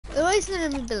Why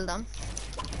isn't it build them?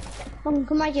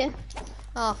 Come right here.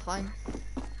 Oh, fine.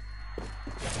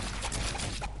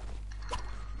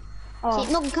 Oh.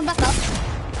 See, Morgan, come back up.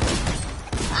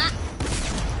 Ah.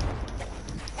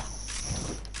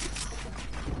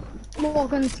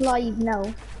 Morgan's live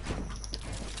now.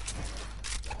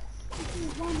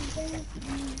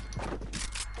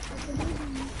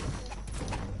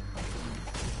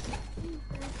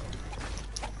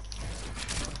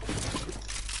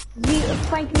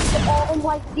 Thank you for all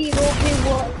like 0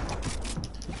 viewers.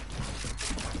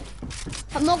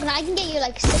 Morgan, I can get you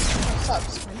like 6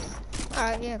 subs.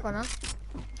 Alright, yeah, go on.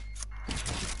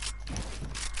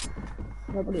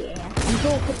 Nobody here. I'm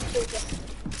joking.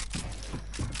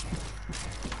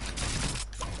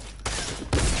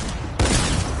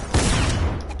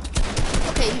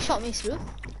 Okay, you shot me through.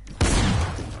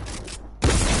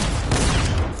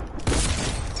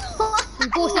 We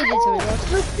both needed to reload.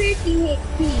 We're 30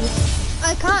 HP.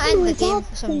 I can't end the game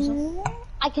for some reason.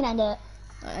 I can end it.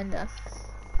 I end it.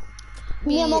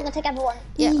 Me and Morgan take everyone.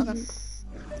 Yeah, okay.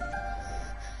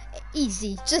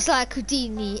 Easy, just like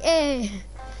Houdini. Eh.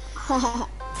 All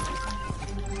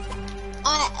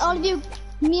of you,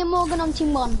 me and Morgan on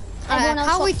team 1. I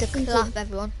can't wait to clap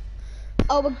everyone.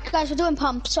 Oh, guys, we're doing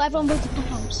pumps, so everyone wait to do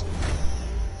pumps.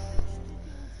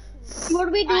 What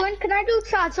are we doing? Can I do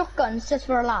charge shotguns just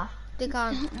for a laugh? They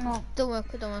can't. No. Don't work.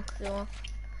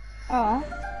 Oh.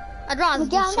 I'd rather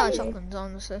do charge shotguns,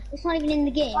 honestly. It's not even in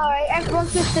the game. Alright,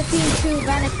 everyone's just a team 2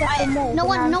 then except for Morgan. No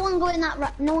one go in that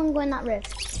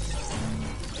rift.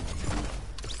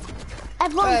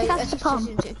 Everyone catch the pump.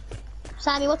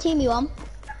 Sammy, what team are you on?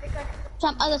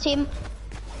 Sam, other team.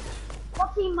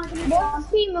 What team am I going to be on?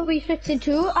 What team are we switching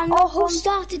to? Oh, who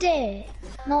started it?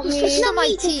 Not me. It's not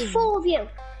my team. It's 4 of you.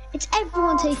 It's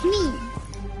everyone take me.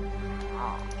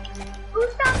 Who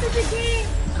started the game?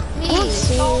 Me.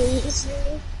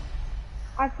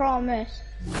 I promise.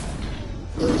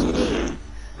 It was me.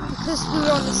 Because we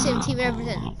were on the same team and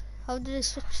everything. How did it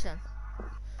switch then?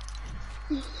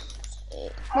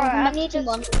 Alright, I need to.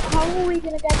 How are we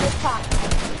gonna get this pack?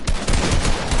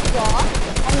 What?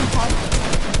 I need help.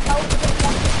 How are we gonna get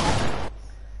this pack?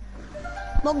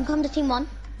 Morgan, come to team 1.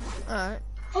 Alright.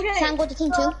 Okay. Sam, go to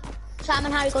team 2. Sam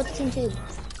and Harry, go to team 2.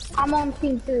 I'm on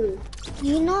team 2.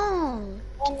 You know.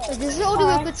 So this is the only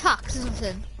way with attacks or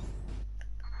something.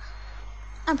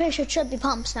 I'm pretty sure it should be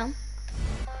pumps now.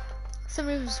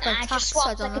 Somebody was by I attacks, just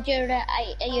swapped so I don't like know. you're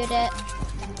the,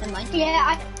 never mind.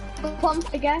 Yeah, I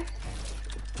pumped again.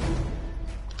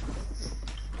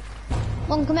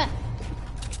 Morgan, come here.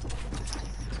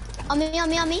 On me. Hit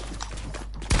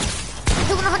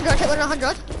 100, hit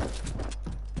 100.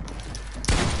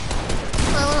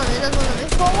 There's one on me.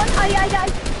 Go on, aye.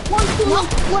 One too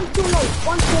low.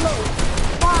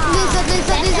 Wow.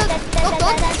 Laser. Knocked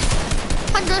on.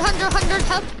 100,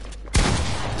 help.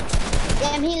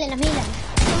 Yeah, I'm healing. 1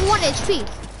 HP.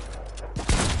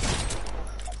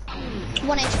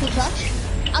 1 HP clutch.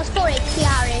 I was 4 HP,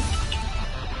 Harry.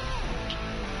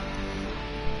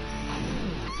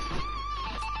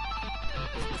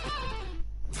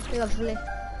 Lovely.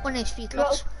 1 HP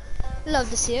clutch. Love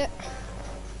to see it.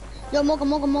 Yo,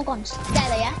 Morgan. Stay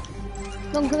there, yeah?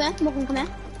 Morgan, come here.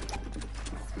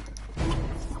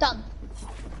 Done.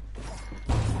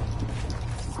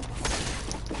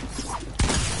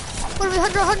 What are we?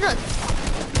 100.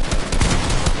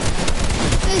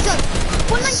 Laser.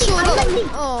 190.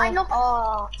 Oh. I knocked.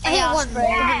 Oh, I hit AR one. spray.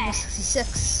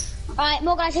 166. Alright,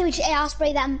 Morgan, I say we should AR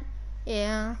spray them.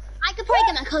 Yeah. I could probably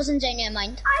get my cousins in your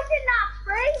mind. I did not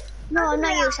spray. No,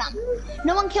 not you, Sam.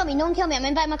 No one kill me. I'm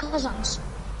inviting my cousins.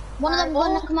 One of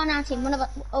them come on our team. Morgan,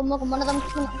 one of them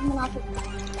come on our team.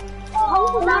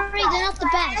 Oh, they're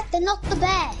not the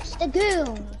best. They're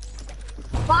goons.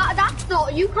 But that's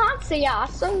not, you can't say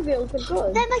us. Some girls are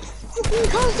good. They're my fucking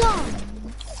cousins.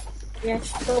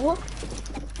 Yes, so?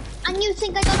 And you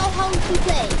think I don't know how to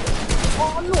play?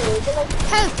 Oh no, but like...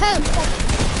 Help.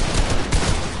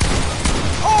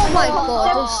 Oh my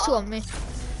god, there's 2 on me.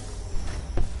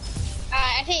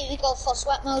 Alright, I think we go for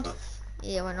sweat mode.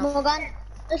 Yeah, why not? Morgan,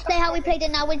 let's play how we played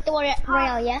it now with the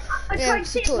Royale, yeah? Yeah, we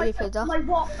totally played that. I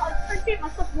was trying to save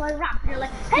myself from my rap, and you're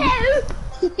like, hello!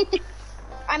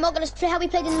 Alright, Morgan, let's play how we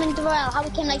played in the Royale, how we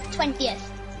came like 20th.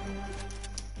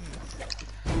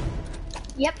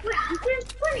 Yep, I'm doing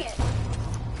 20th.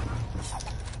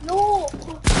 No!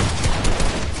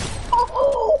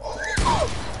 Oh!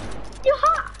 You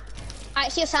hot!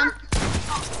 Alright, see you, Sam.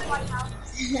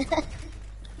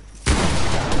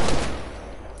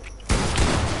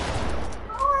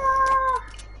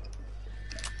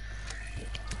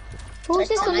 Who's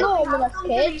this annoying with us,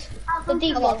 kid? The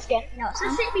default skin.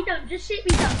 Just sit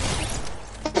me down,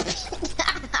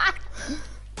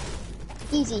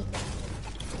 Easy.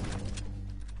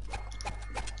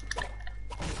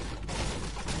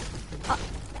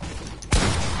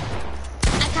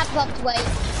 I can't go up to wait.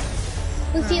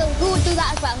 Who would do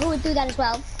that as well? Who would do that as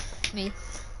well? Me.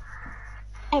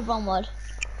 Everyone would.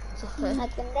 Okay. I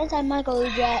think that's I might go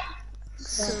jet.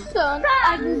 Son,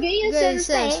 I can get you Good,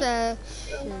 some so,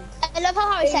 I love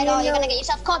how Harry said, oh, you're gonna get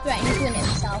yourself copyright and you're doing it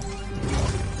yourself.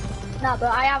 No,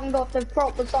 but I haven't got the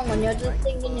proper song and you're just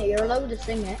singing it. You're allowed to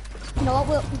sing it. No, I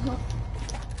will.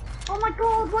 Oh my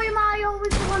god, why am I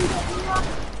always the one getting up?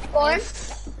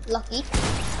 Lucky.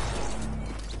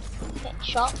 Hit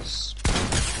shots.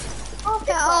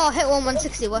 oh, hit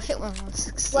 160. Well, hit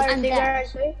 160. Where is I'm he? dead. Where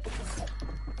is he?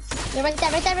 You're right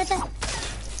there, right there, right there.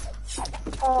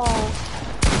 Oh.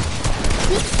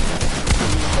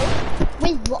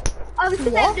 Wait, what? I was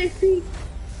about to see.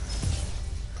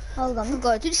 Hold Oh on.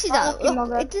 god, did you see that? lucky Look,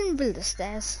 Mugger. it didn't build the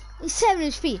stairs. He's 7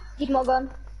 HP. Keep my gun.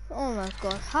 Oh my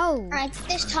god, how? Alright,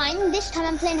 this time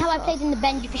I'm playing how I played in the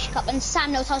Benji Fish Cup, and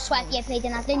Sam knows how sweaty I played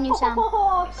in that, didn't you, Sam?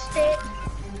 Oh, shit.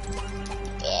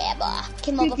 Yeah, but I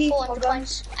came over GG, 400 Morgan.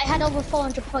 points. I had over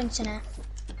 400 points in it.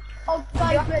 Oh,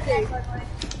 guys, ready.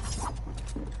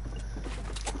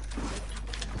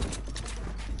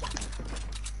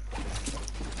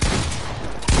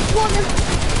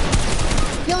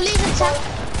 Yo, leave it, Sam.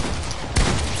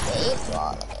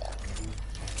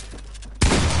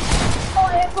 Oh,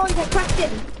 everyone's a question.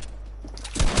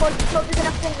 What's probably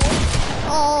gonna finish?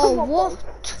 Oh, what?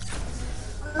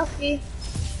 Lucky.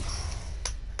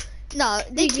 No,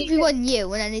 they 2v1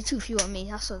 you and then they 2v1 me.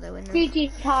 That's what they're winning.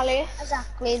 GG, Charlie.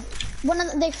 Exactly.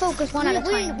 They focus one at a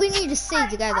time. We need to stay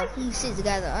together. We need to stay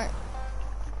together, right?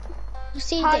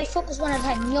 See, Hi. they focus one at a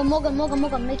time. Yo, Morgan,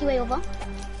 make your way over.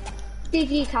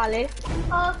 GG, Charlie.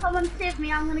 Oh, someone save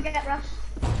me, I'm gonna get rushed.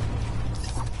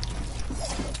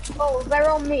 Oh, they're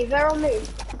on me, they're on me.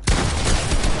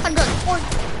 100.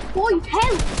 Boy,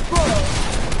 help, bro.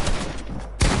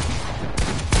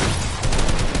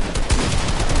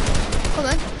 Come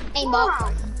on.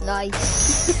 Aimbot. Nice.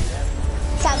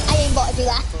 Sam, I aimbot to do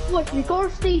that. What, we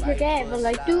gotta stay together,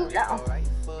 like, do that.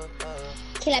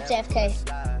 Kill up JFK.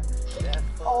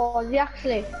 Oh, they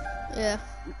actually. Yeah.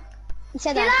 He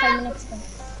said that 5 minutes ago.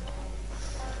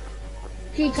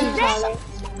 GG, Charlie.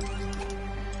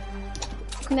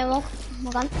 Come here,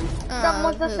 Morgan.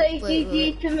 Someone to say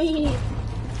GG to me.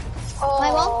 Oh.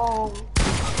 My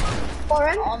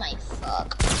Warren? Oh my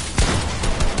fuck.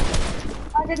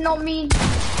 I did not mean. Oh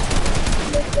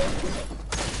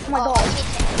my Oh, god.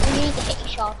 you need to hit your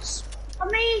shots. On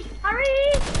me,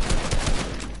 hurry!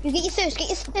 You get your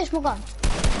thirst, Morgan.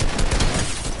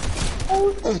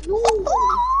 Oh, Oh,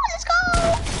 let's go!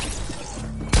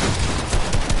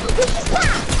 This is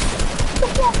that!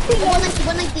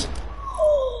 190.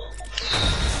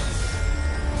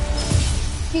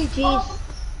 GG. Oh,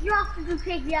 you have to do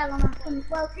take the L on that one.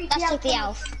 Well, take Let's the L. take the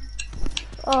elf.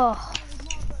 Oh.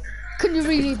 Can you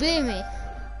really blame me?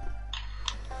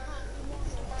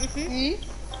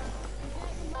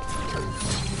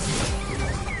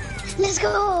 Let's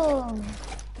go!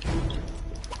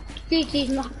 GG's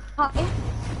not happy.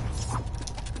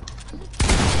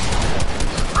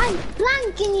 I'm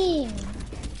flanking him!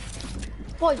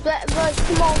 Boys,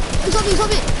 come on. He's on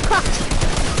me. Cracked.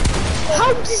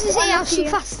 How does this AR shoot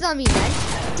faster than me, man?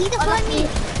 Did the flank me?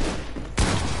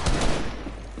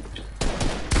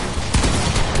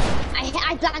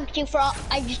 I blanked you for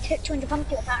I just hit 200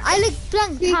 pumpkin attack. I like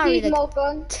blank parry GG's like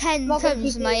Morgan. 10 Morgan,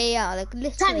 times GG. my AR, like Sammy,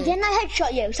 literally. didn't I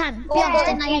headshot you? Sam, be Oh, honest,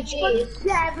 didn't I headshot you? GG.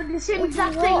 Yeah, but the same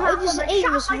exact What? thing It happened. just I aim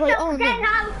shot was right myself on again me.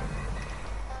 now.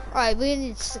 Alright, we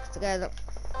need to stick together.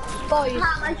 Boys, I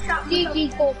shot myself.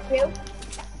 GG's both of you.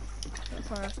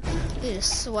 Need to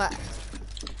sweat.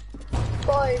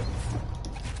 Boys.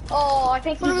 Oh, I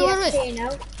think he's Wait. AFK now.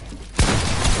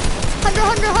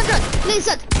 100.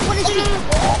 Laser. 1 HP.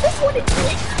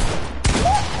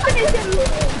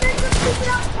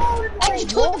 I just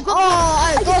told him.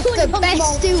 Oh, I got the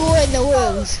best duo in the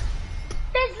world.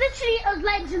 There's literally a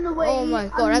legs in the way. Oh my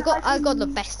god, I got the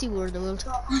best duo in the world.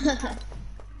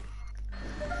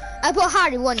 I put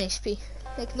Harry 1 HP.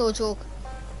 Like no joke.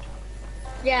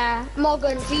 Yeah,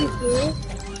 Morgan, GG.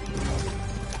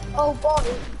 Oh,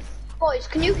 boys,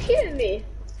 can you hear me?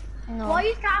 No. Why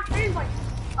you can't do it?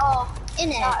 Oh, In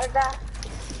it. that.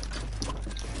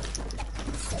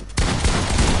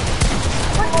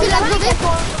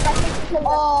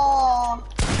 Oh.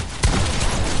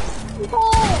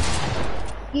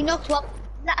 You knocked up.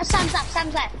 Sam's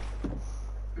up.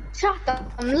 Shut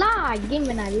up, I'm lagging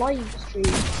when I live stream.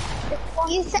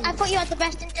 I thought you had the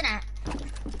best internet.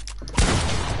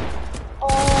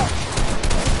 Oh,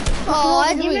 Oh, I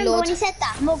had Do to you remember reload. when he said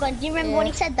that? Morgan, do you remember when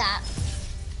he said that?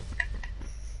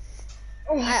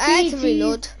 Oh, I had to GG.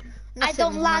 reload. I Nothing,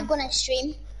 don't lag man. when I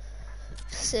stream.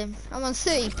 Same. I'm on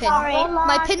 30 pin. Sorry.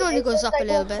 My pin only goes up a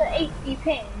little It bit. goes to 80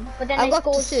 pin, but then I it got to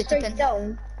goes 30 straight pin.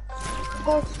 down. It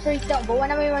goes straight down, but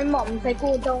when I'm with my mum, they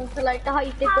go down to like the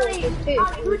highest it goes Ali, is 30.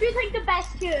 Ali, who do you think the best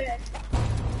here is?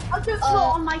 I'll do it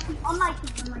on my team.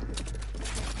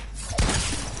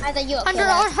 Either you or 100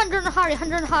 Killer. on, 100 on Harry,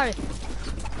 100 on Harry.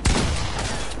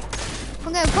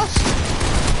 I'm getting pushed.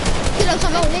 Kilos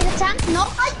on Oh, me. there's a tank? No.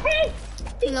 I think.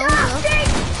 No.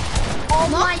 Oh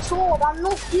my god, I'm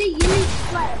not really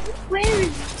sweat. Where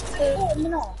is Oh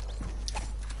no.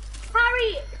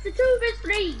 Harry? It's a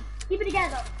 2v3. Keep it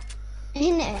together.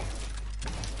 Isn't it?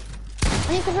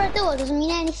 Only because we're at door doesn't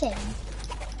mean anything.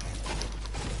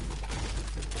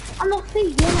 I'm not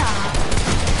seeing that.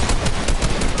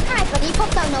 Hi, buddy, you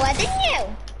popped out nowhere, didn't you?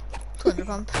 200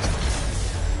 pump.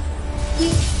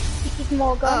 He's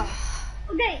more gun.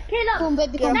 Okay, Caleb. Boom,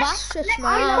 baby, come back. Shit, I'm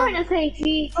man. trying to say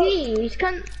GG's.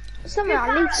 Can someone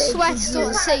at least say Sweats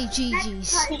don't GG's? say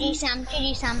GG's. GG Sam,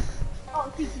 GG Sam.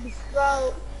 Oh, GG.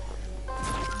 Well,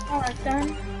 alright then.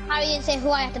 Harry didn't say who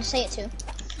I had to say it to.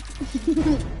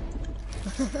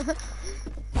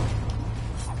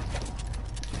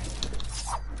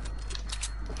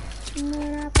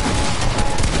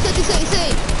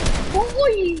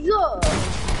 30.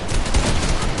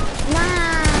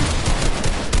 Nah.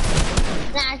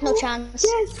 Nah, no chance.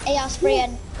 AR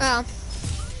spraying.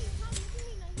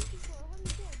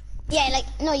 Yeah, like,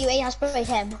 no, you AR sprayed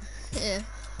him. Yeah.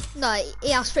 No,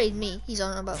 AR sprayed me. He's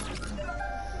on about.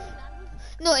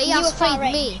 No, You AR were far sprayed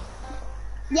me. range.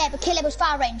 Yeah, but Caleb was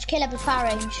far range. Caleb was far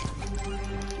range.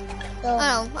 So,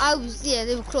 I know. I was. Yeah,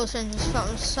 they were close range.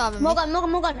 Stabbing me.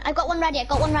 Morgan, I got one ready.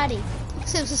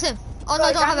 Sim. Oh no,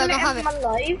 I don't have it.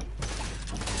 Alive.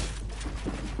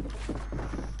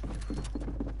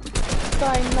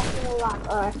 Sorry, not gonna lag.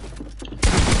 Alright.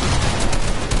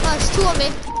 Oh, it's 2 on me.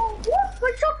 What?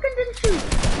 My shotgun didn't shoot.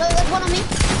 No, there's one on me.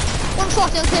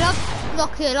 140 on Caleb.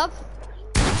 Knock Caleb.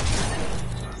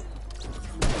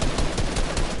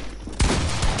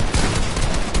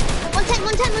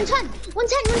 One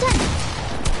ten.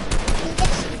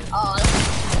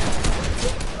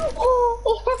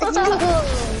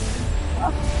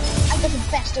 I got the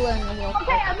best away in the world.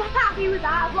 Okay, I'm happy with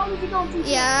that. As long as you don't do.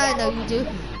 Yeah, I know you do.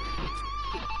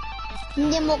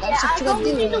 Yeah, Morgan, Yeah, such as a long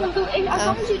good as you dude. don't do. As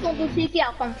long as you don't do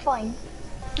TTF, I'm fine.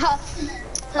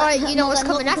 Alright, you know what's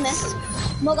coming Morgan, next?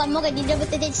 Morgan, you know what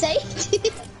they did say?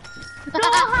 No,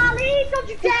 Harley, don't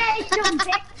you dare jump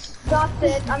it. Got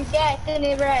it. I'm getting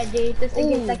it ready. Just in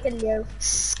case I kill you.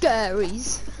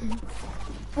 Scaries.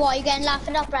 What, you getting laughed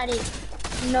up, ready?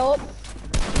 Nope.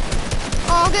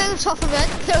 Oh, I'm getting shot from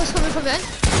behind. Killer's coming from behind.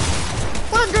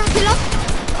 100 killer.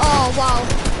 Oh, wow.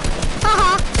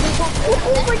 Haha.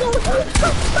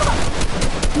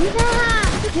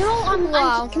 You know,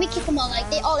 Wow. can we kick them all? Like,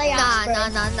 they all they ask for.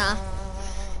 Nah.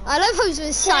 I love how he's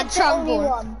been sad That's the only trombone.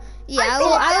 one. Yeah,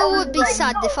 I would be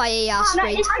sad if I AR No,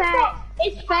 sprayed.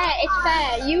 it's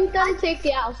fair. You don't take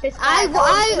the house. It's fair.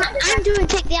 I'm doing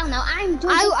take the L now.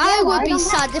 I would be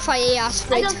sad if I AR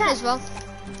sprayed don't care. as well.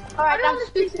 Alright, I'm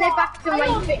switching it back to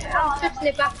I'm switching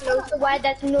it back now to where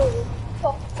there's no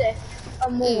toxic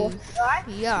or more. Alright?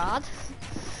 Yard.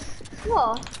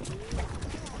 What?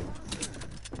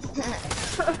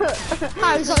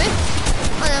 Harry's on me.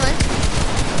 Oh, never mind.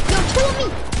 Two on me.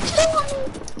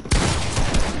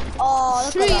 Oh,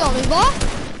 look 3 at on me, boy.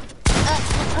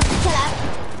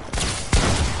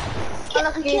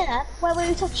 Killer. Where were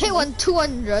you touching? Hit one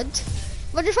 200.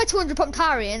 What if I 200 pump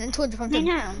Harry and then 200 pump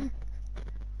him?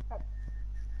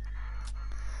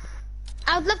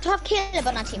 I would love to have Caleb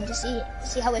on our team to see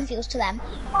how it feels to them.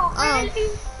 Oh, really?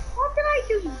 What did I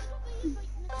do?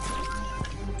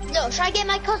 No, should I get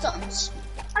my cousins?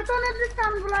 I don't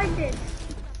understand what I did.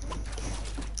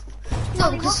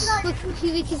 No, because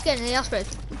we keep getting the sprayed.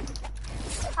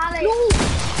 Ali. No,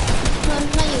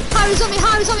 not you.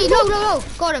 Harry's on me. Low.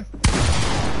 Got him.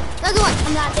 Another one.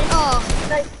 I'm not dead. Oh,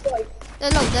 Nice boy. they're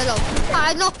low.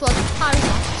 I knocked one. Harry's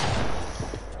knocked.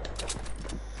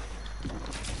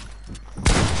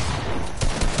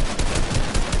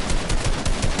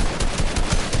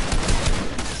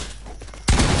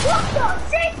 What the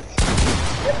shit?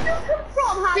 Where did you come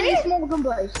from, Harry? Finish Morgan,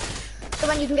 boys. So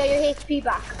when you can get your HP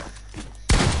back.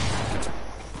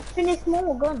 Finish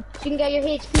Morgan. So you can get your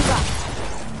HP back.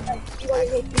 You got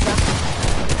your HP back.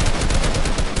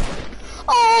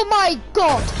 Oh my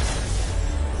god.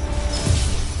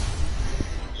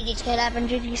 GG Caleb and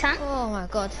GG Sam. Oh my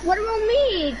god. What about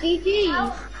me? GG.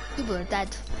 You were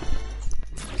dead.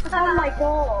 Oh my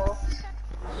god.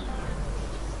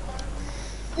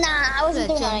 I wasn't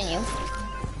doing that on Legend.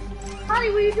 you.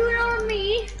 Harry, were you doing it on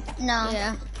me? No.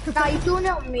 Yeah. No, you're doing it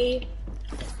on me.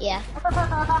 Yeah.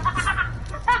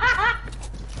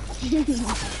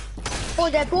 Oh,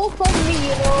 they're both on me,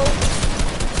 you know.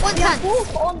 110.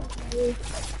 Both on me.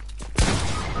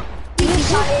 You're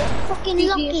so fucking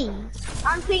lucky.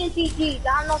 I'm saying GG's.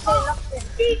 I'm not saying nothing.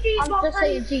 I'm just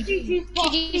saying GG's.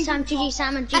 GG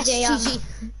Sam, and That's GG GG.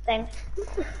 thing.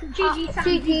 GG, Sam.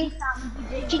 GG.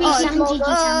 GG Sam, GG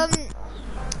Sam.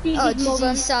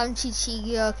 GG Sam,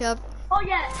 GG Club. Oh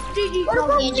yeah, GG. What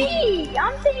about Yeah, me?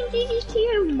 I'm saying GG's to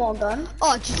you, Morgan.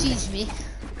 Oh, GG's me.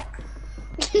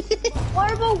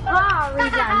 What about Harry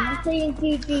then? I'm saying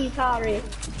GG's Harry.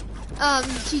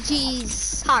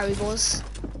 GG's Harry Balls.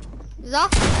 Is that?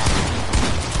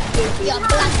 Yeah,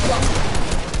 black one.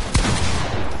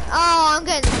 Oh, I'm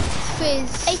getting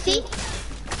fizz. 80.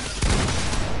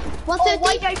 Oh, why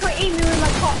 130. did I try aiming with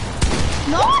my top?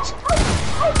 Not?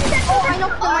 Oh, I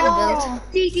knocked Oh. him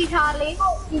out. GG's Harley.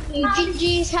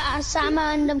 GG's Sam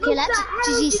and Caleb.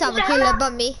 GG Sam, Caleb,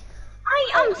 but me. I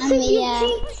am And saying me,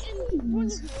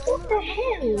 GG's. What the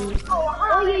hell?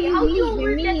 Why are you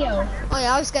leaving me out? Oh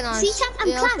yeah, I was getting on. See, Sam,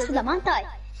 I'm class for them, aren't I?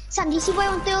 Sam, do you see why I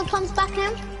want the old ones back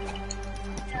now?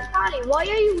 Harley, why are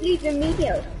you leaving me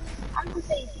out? I'm just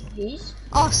saying GG's.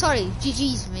 Oh, sorry,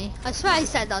 GG's me. I swear I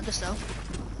said that just now.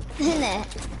 Isn't it?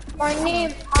 My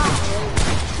name's Harley.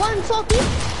 140.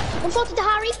 140 to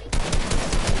Harry.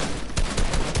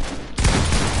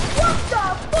 What the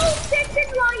bullshit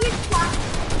is lying flat?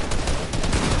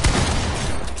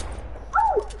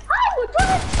 Oh, I was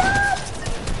gonna stop!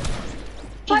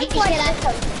 GG Caleb.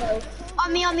 On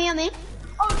me.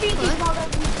 Oh, GG's Morgan.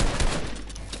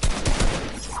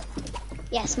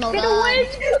 Yes, Get Morgan. away!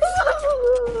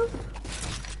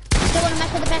 Still want to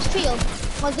mess with the best trio?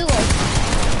 Or duo?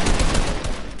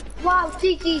 Wow,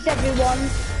 GG's everyone.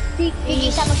 GG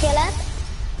GG's. Sam and Caleb.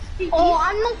 Oh,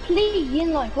 I'm not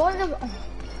playing like what the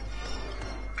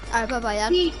Alright, bye bye,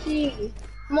 then. GG.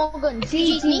 Morgan,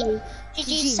 GG's me. GG.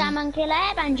 GG Sam and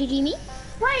Caleb and GG me.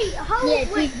 Wait, how? Yeah,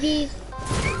 wait, GG's.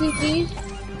 GG's.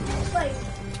 wait.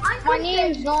 I'm My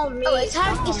name's not me. Oh, is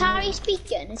Harry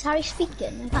speaking? Is Harry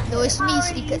speaking? I can't No, it's me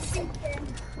speaking.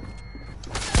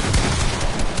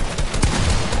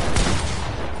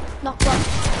 Knock one.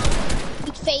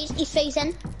 He's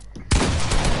phasing.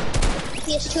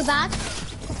 He is too bad.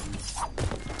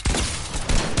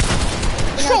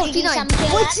 You know, GG 49. Sam and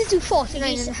Caleb. What did you do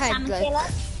 49 in GG the Sam head, and like?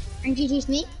 Caleb. And GG's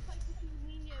me.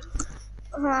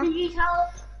 GG's how?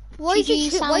 Why if GG they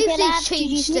Sam Caleb,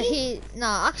 changed GG the me. hit?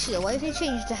 Nah, actually, why if they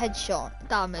changed the headshot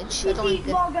damage? I don't like GG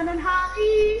it. Morgan and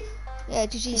Harry. Yeah,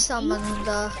 GG Sam and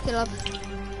Caleb.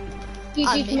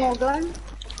 GG's me. Morgan.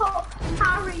 Oh,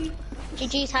 Harry.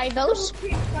 GG's Haribos.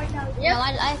 Right now. No,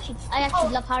 I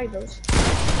actually love Haribos.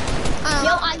 Ah,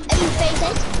 Yo,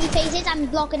 he phases, I'm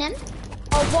blocking him.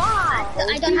 Oh, why?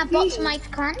 I don't have bots on my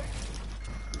can.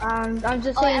 I'm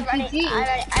just Oh, saying I GG.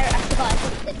 forgot I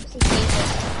put it. He phases.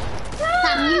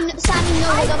 Sam, you know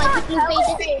I got my people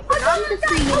who phases. I'm just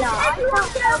saying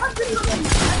now.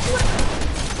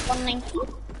 190.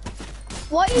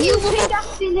 What are you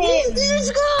pickaxing him?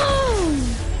 Let's go!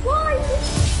 Why?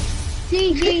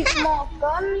 GG's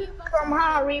Morgan from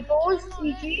Harry Balls.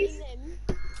 GG's.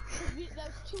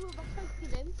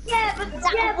 Yeah, but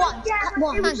That yeah, one, but, yeah, that but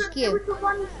one. it was Thank a- you. it was the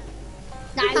one.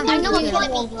 Nah, I know what kill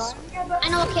it means. I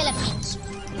know what kill it means.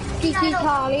 GG's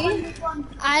Harley.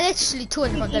 I literally two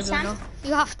in front of everyone now.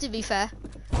 You have to be fair.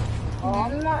 Oh,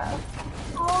 I'm not.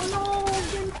 Oh no,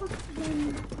 then put it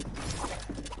in.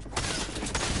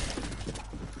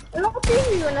 I'm not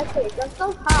seeing you when I say it. I'm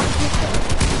so happy.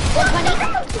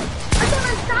 120. I don't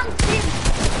understand him.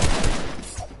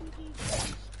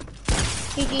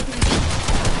 GG.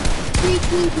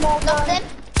 GG's Knock Morgan. them.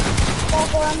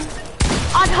 Morgan.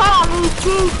 And Harley.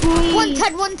 GG.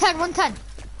 110, 110, 110.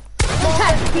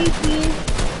 Morgan. GG.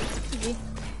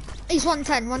 He's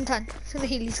 110, 110. He's gonna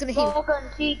heal, he's gonna heal. Morgan.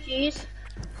 GG's.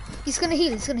 He's gonna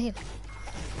heal, he's gonna heal.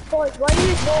 Boys, why are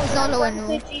you ignoring He's not me? low I'm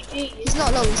anymore. gonna say GG. He's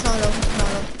not low, he's not low, he's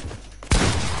not low.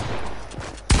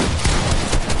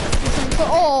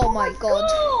 Oh my god.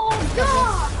 Oh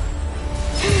god.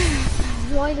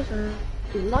 Why doesn't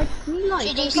he like me like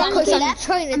GG Sam Because I'm Caleb.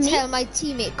 trying to And me. tell my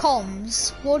teammate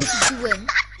comms, what is he doing?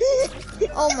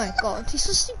 Oh my god, he's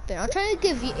so stupid. I'm trying to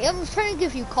give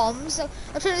you comms.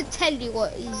 I'm trying to tell you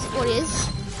what is.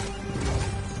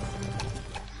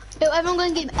 Yo, everyone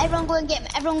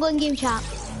go in game chat.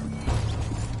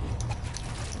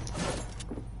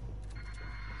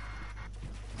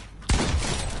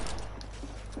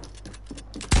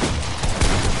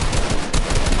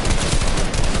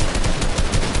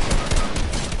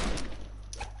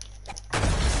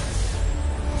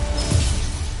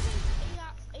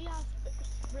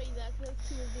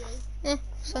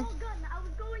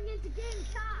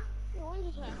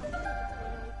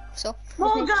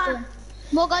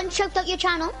 Morgan, shout out your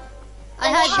channel. I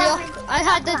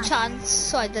had the chance,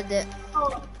 so I did it.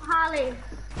 Oh, Harley.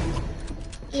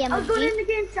 Yeah, I was going in the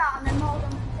game chat and then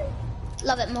Morgan.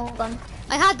 Love it, Morgan.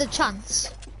 I had the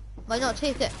chance. Why not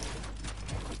take it?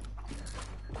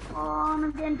 Oh,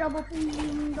 I'm getting double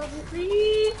team.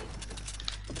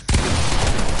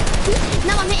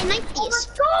 Now I'm hitting 90s. Oh my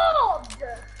god!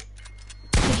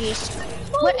 Jeez.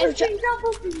 What is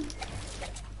double team?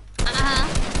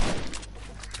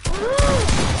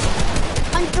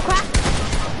 100 crack.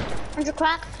 100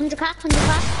 crack. 100 crack. 100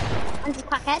 crack. 100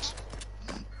 crackhead.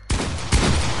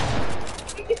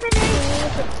 Did you finish?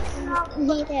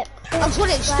 Need it. I was 1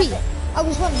 HP. I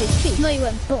was 1 HP. No, you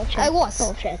weren't. Bullshit. I was.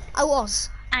 Bullshit. I was.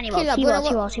 And he Caleb, he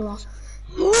was.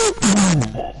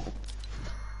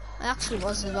 I actually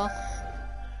was as well.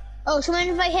 Oh, someone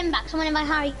invite him back. Someone invite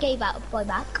Harry Gay boy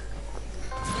back.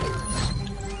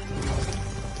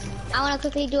 I want to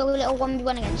quickly do a little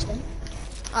 1v1 against him.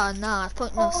 Oh, nah, it's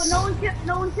pointless. Oh,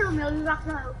 no one kill me. I'll be back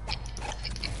now.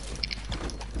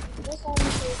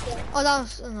 Oh, that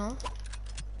was, no.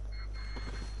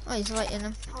 Oh, he's right in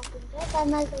him.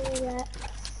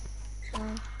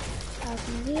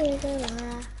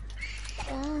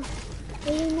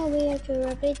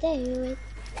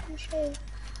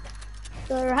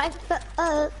 The right foot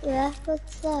up, left foot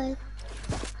side.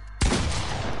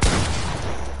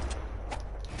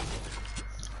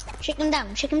 Shake him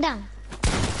down, shake him down.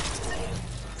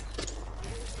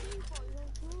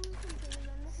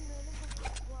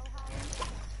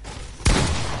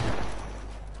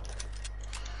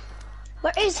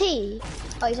 Where is he?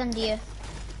 Oh, he's under you.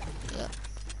 Yeah.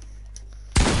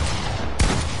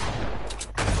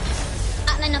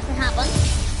 Act like nothing happened.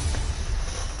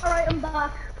 Alright, I'm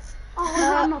back.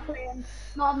 Oh, I'm not playing.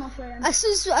 No, I'm not playing. As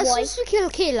soon as we kill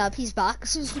Caleb, he's back. As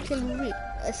soon as we kill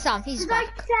Sam, he's Did I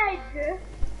back. said...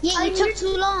 Yeah, you took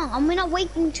too long, and we're not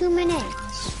waiting 2 minutes.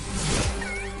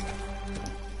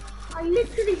 I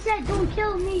literally said, don't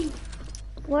kill me.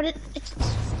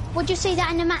 Would you say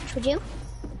that in a match, would you?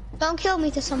 Don't kill me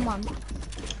to someone.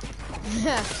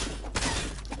 Yeah.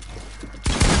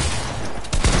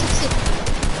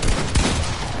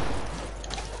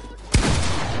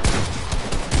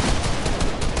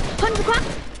 100 crack.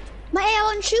 My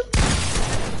AR on shoot.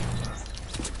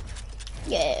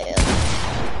 Yeah.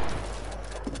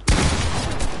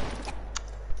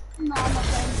 No, I'm not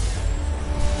playing.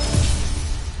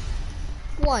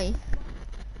 Why?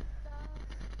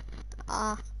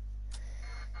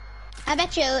 I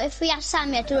bet you if we ask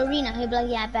Samuel to arena, he'll be like,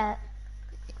 yeah, I bet.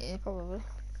 Yeah, probably.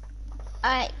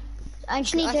 Alright, I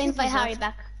just need I to think invite he's Harry off.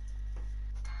 back.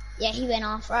 Yeah, he went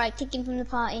off. Alright, kick him from the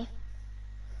party.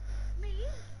 Me?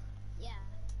 Yeah,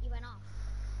 he went off.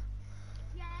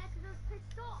 Yeah, because I was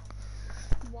pissed off.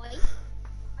 Why?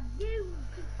 You.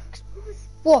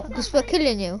 What? Because we're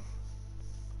killing you.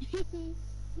 Didn't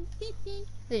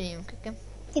even kick him.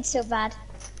 It's so bad.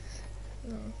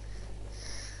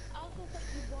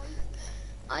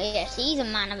 Oh yes, he's a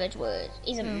man of his words.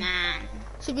 He's a man.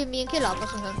 Should be me and Caleb or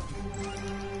something.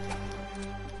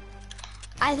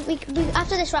 I think we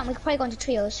after this round we could probably go into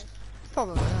trios.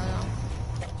 Probably, I don't know.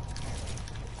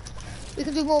 We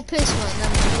can do more placement and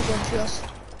then we'll go into us.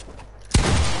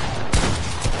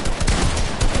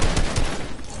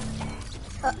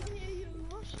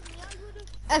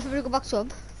 Everybody go back to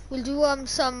him. We'll do we'll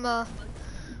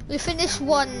finish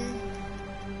one.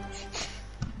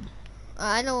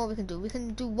 I know what we can do. We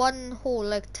can do one whole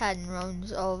like 10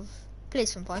 rounds of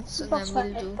placement points, and then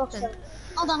we'll do. Then,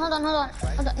 Hold on.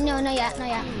 No, not yet.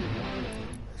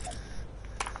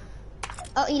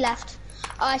 Oh, he left.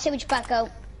 Oh, I see which back go.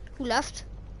 who left?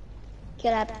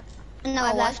 Caleb. No,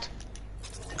 I left.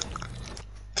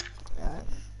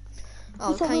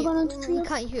 Oh, thought we were going on to you trio?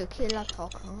 can't hear Caleb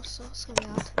talk now, so it's gonna be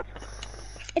hard.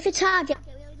 If it's hard, yeah.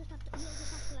 We'll just have to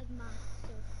like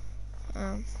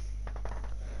math.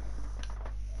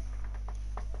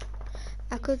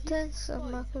 I could dance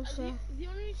on my The only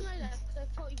reason I left is I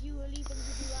thought you were leaving to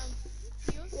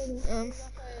do rounds.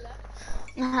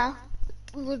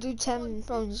 We will do 10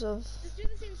 rounds of Just do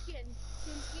the same skin.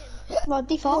 Well, four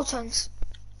default. times.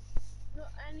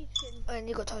 Not any skin. And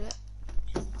you got toilet.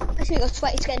 I see you got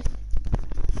sweaty skin.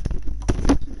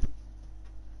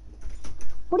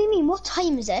 What do you mean? What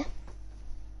time is it?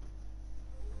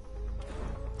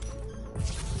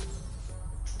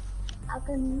 I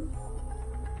can.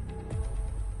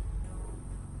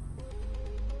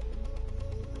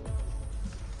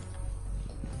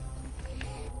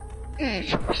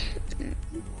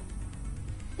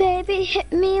 Baby,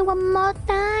 hit me one more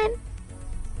time.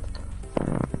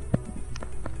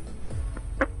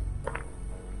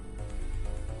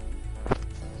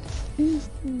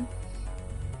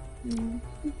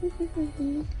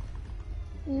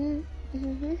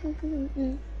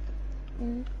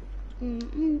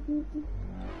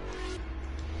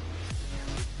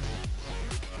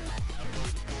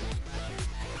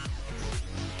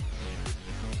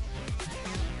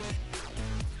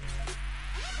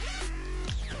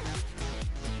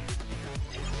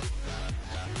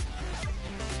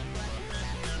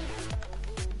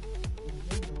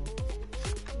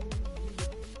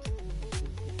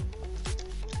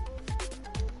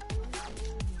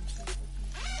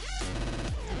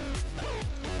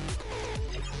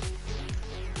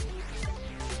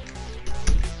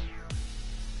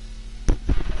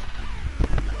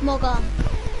 Morgan.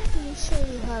 Let me show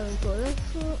you how we got it.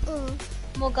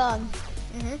 Morgan.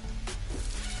 Mm-hmm.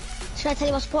 Should I tell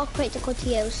you what support creator code to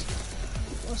use?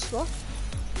 What's what?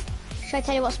 Should I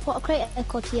tell you what support creator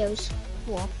code to use?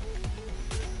 What?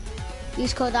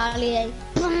 Use code Ali.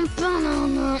 Put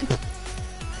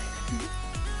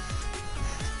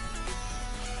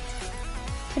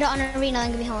it on an arena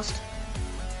and give me host.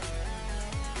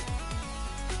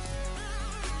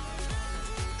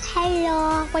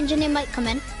 Hello. When's your new mic come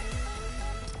in?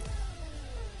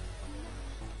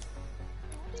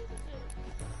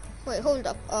 Wait, hold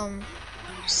up.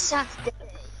 Saturday.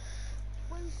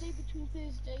 Wednesday between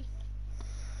Thursday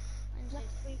and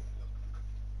next week.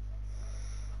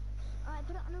 Alright,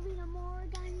 put it on arena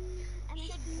Morgan.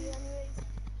 Should be anyways.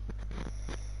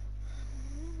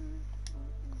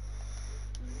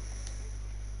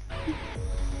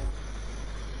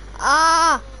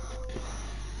 Ah!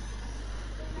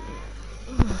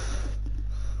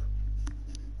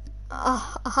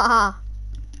 Ah!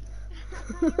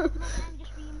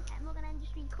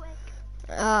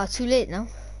 Too late now.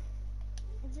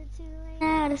 Is it too late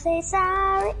now to say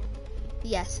sorry?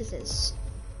 Yes, it is.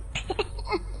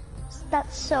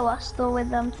 That's so us though with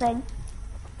them thing.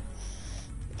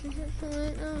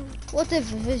 What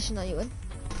division are you in?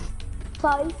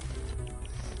 5.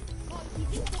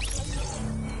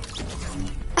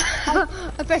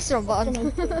 I pressed the wrong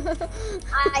button.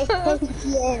 I hate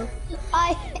you.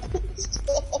 I hate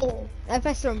you. I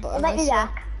pressed the wrong button. Let I me swear.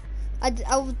 back. I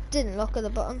didn't look at the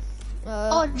button.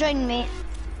 Oh, join me.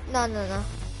 No.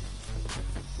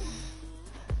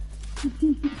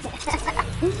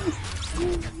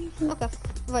 Okay,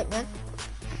 right, man.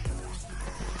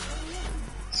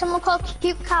 Someone called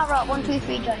Cute Carrot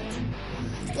 123 join me.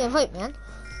 Yeah, right, man.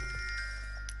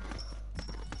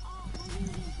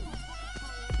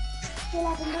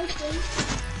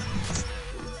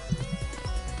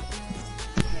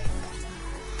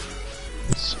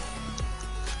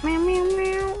 Meow meow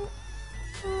meow.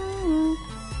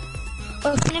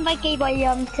 Oh, can I invite Gay Boy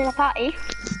to the party?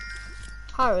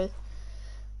 Harry.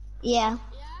 Yeah.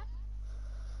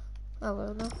 Oh,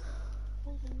 well, no.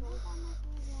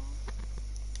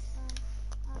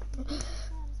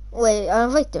 Wait, I'll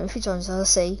invite them if he joins. I'll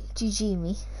say GG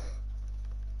me.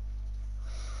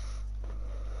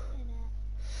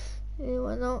 Yeah,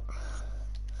 why not?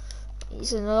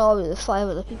 He's in the lobby with 5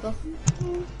 other people.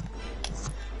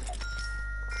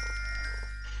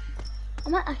 I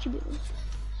might actually be.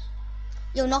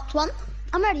 Yo, knocked one.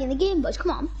 I'm already in the game, boys.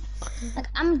 Come on. Like,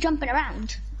 I'm jumping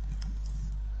around.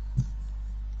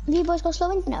 Have you boys got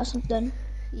slow internet or something?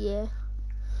 Yeah.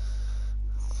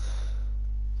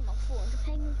 I'm not 400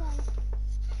 ping as well.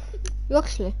 You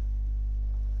actually?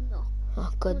 No.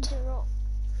 Oh, good. 1-0. No,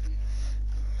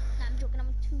 I'm joking.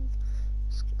 I'm 2.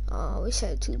 Oh, we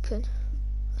said 2 pin.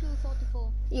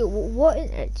 244. Yo, what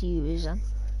internet do you use then?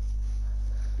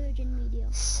 Virgin Media.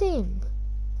 Same.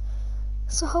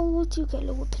 So how would you get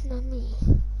lower pin than me?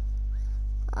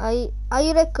 Are you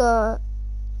like We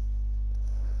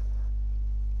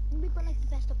got like the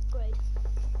best upgrade.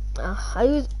 are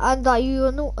you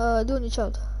the only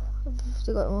child?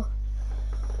 They got more.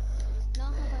 No,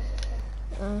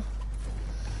 how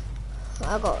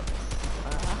I got.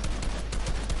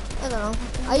 I don't know.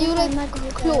 Are you like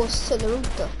close to the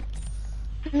router?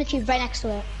 I'm literally right next to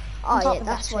it. Oh top yeah, of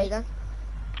that's that why tree. then.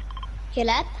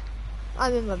 Caleb?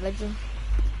 I'm in my bedroom.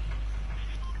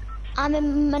 I'm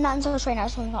in my nan's house right now,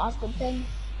 so I'm not a good thing.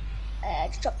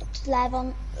 Just dropped up to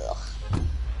 11. Ugh.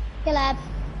 Caleb.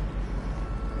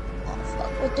 Oh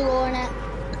fuck, we're doing it.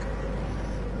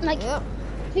 Like, Yeah.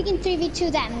 if we can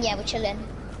 3v2 them, yeah, we're chilling.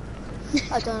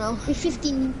 I don't know. We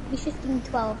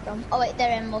 15-12 them. Oh wait,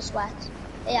 they're in more sweat.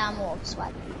 Yeah, I'm more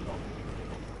sweat.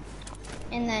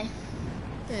 In there.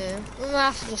 Yeah. We might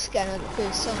have to just get another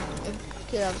because some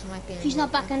killers might be. If he's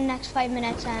not back in the next 5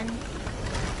 minutes, then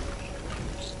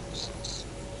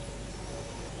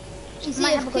He's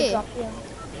might have a good AFK. drop here.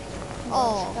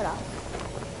 Oh. Shut up.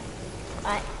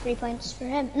 Alright, 3 points for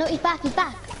him. No, he's back, he's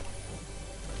back.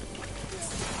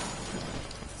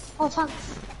 Oh, thanks.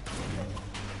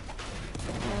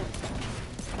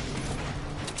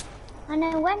 And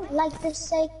I went like this,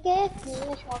 say, give me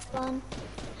a shotgun.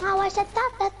 How I said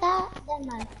that, then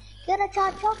I get a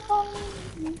shotgun.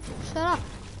 Shut up.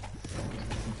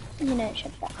 You know,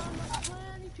 shut up.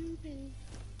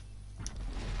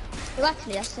 Well,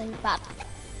 actually, that's so bad.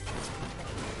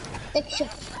 Big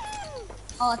shot.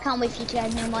 Oh, I can't wait for you to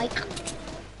get a new mic.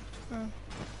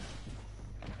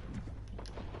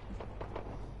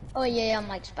 Oh yeah, your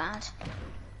mic's bad.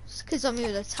 It's because I'm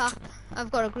with attack.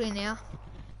 I've got a green here.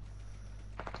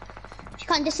 You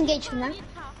can't disengage from them.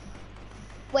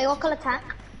 Wait, what colour attack?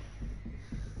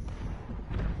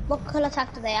 What colour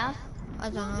attack do they have? I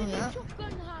don't know yet.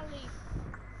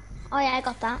 Oh yeah, I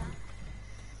got that.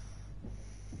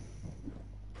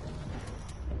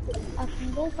 I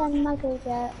can go on my go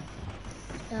get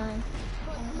done.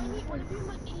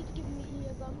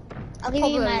 I'll give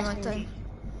you my time.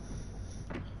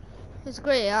 It's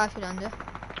great, yeah, if you don't do.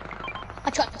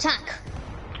 I tried attack.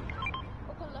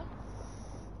 What colour?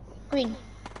 Green.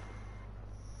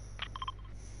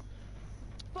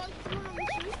 Boys, you want to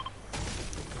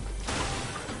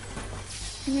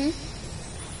shoot?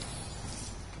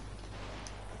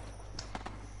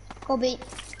 Go B.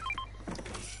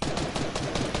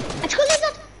 I took a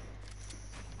lizard!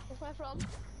 Where from?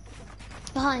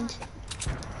 Behind.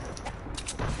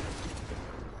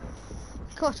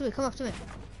 Come up to me, come up to me.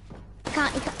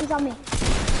 Can't, he's on me.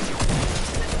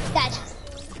 Dead.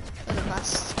 You're the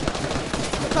best.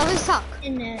 Look at his attack.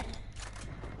 In there.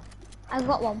 I've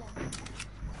got one.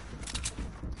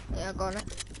 Yeah, I got it.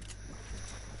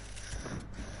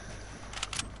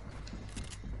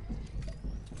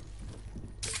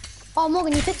 Oh,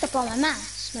 Morgan, you picked up all my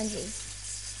mass, my G.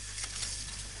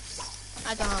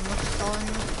 I don't have much going.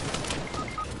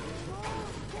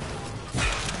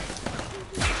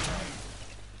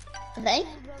 Are they?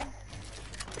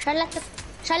 Should I let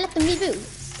them reboot?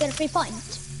 Get a 3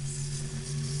 point.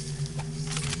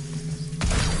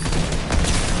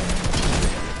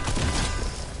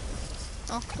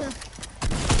 Okay.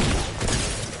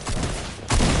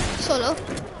 Solo.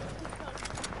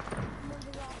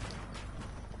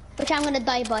 Which I'm gonna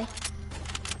die by.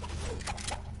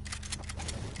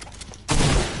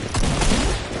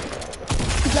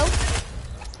 Go.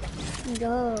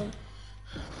 Go.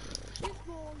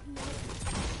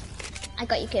 I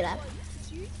got you, killer.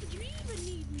 Do you even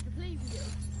need me to play with you?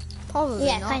 Probably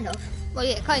Yeah, not. kind of. Well,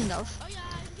 yeah, kind of. Oh yeah,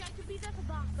 I could be there for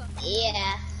backup.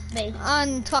 Yeah, maybe.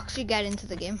 And to actually get into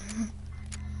the game.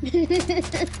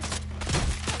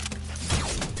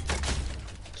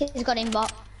 Kid's got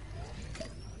aimbot.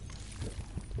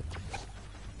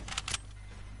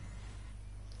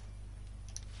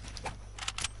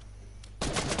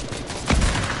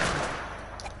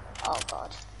 Oh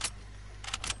god.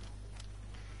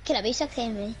 Killer, be stuck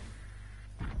in me.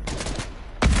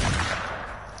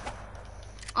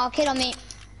 Oh, kid on me.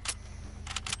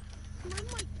 My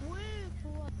mic work for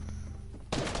what?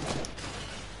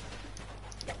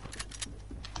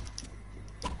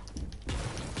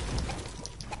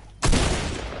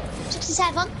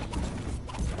 67.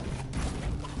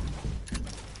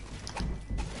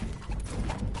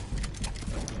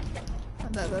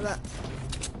 Bet.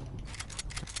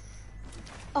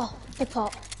 Oh, hip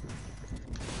hop.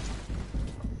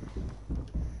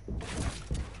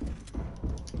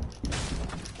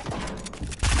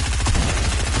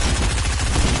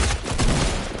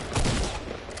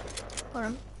 Got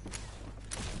him.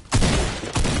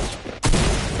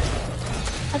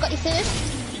 I got you third.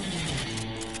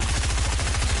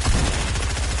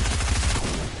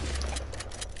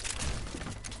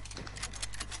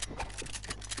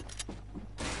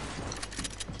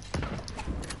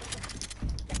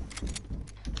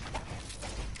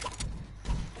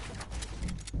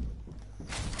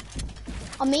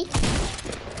 On me.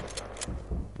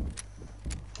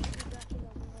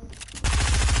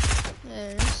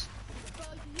 There it is.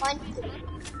 Mine.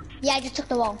 Yeah, I just took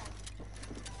the wall.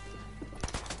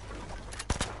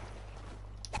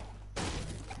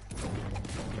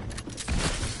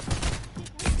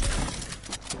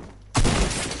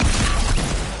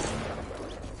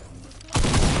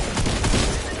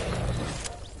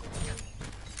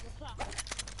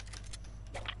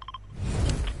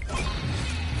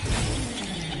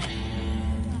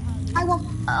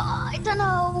 I don't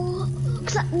know.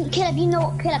 Caleb,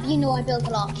 you know I build a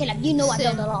lot. Caleb, you know I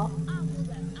build a lot.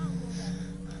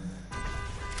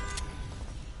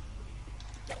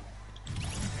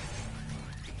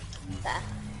 There.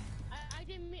 I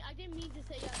didn't mean to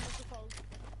say that, microphone.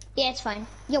 Yeah, it's fine.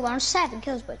 Yo, we're on 7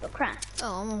 kills, but we're crap.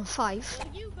 Oh, I'm on 5.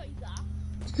 Well, you guys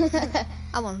are.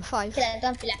 I'm on 5. Caleb,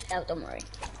 don't be left out, don't worry.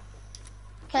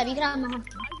 Kev, you can have my hand.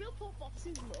 I will pop off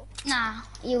soon, though. Nah,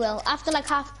 you will. After like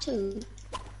half 2.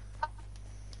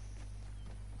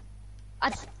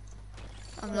 I'm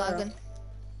lagging.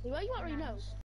 Where you at right now?